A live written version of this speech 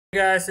Hey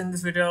guys, in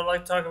this video I'd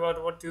like to talk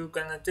about what you're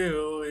gonna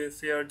do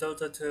if your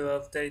Dota 2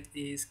 update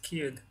is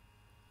queued.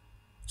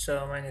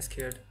 So mine is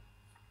queued.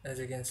 As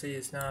you can see,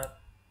 it's not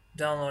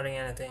downloading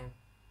anything.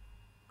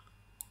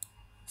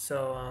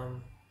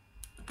 So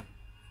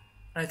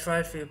I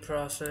tried few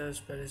process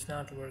but it's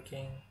not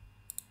working.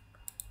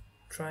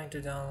 Trying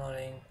to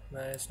downloading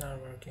but it's not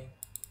working.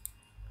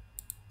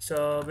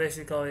 So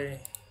basically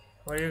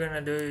what you're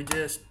gonna do, you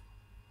just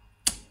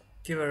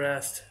give a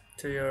rest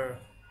to your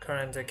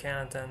current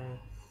account and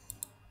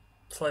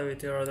play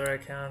with your other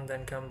account,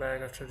 then come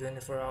back after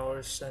 24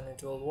 hours and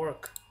it will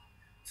work.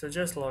 So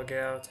just log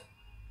out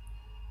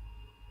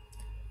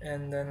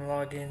and then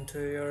log into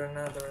your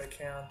another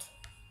account.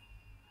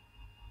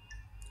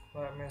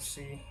 Let me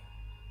see.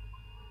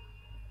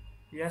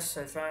 Yes,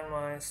 I found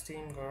my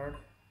Steam card.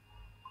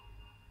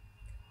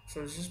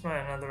 So this is my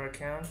another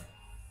account.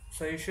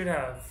 So you should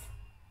have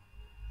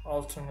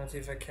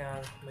alternative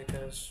account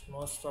because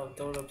most of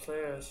Dota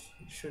players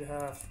should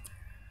have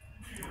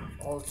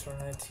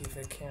alternative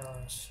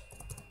accounts.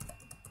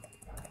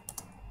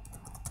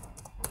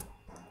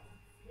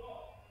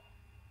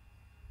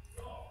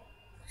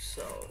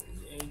 So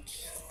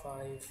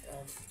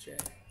H5FJ.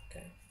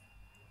 Okay.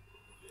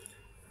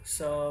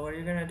 So what are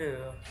you gonna do?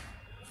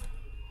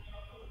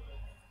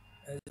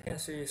 As you can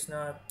see, it's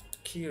not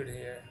queued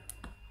here.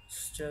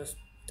 It's just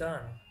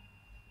done.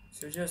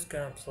 So you're just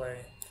gonna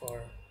play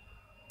for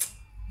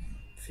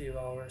a few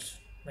hours,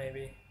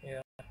 maybe.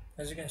 Yeah.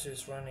 As you can see,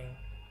 it's running.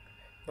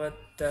 But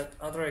that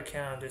other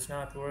account is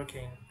not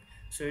working.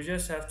 So you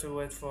just have to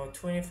wait for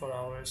 24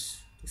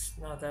 hours. It's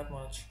not that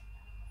much.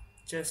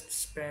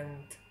 Just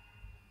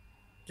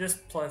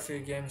just play a few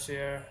games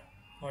here.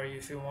 Or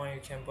if you want,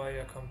 you can buy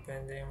a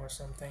compendium or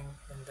something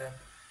and then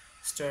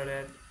start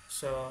it.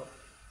 So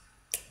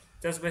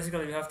that's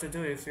basically you have to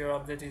do if your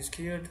update is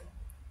queued.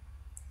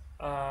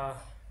 Uh,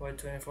 Wait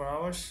 24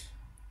 hours,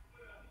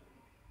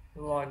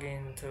 log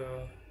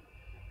into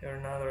your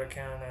another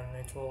account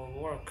and it will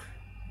work,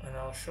 and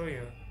I'll show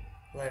you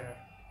later.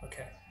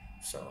 Okay,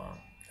 so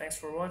thanks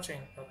for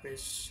watching. Hope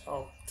it's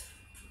helped.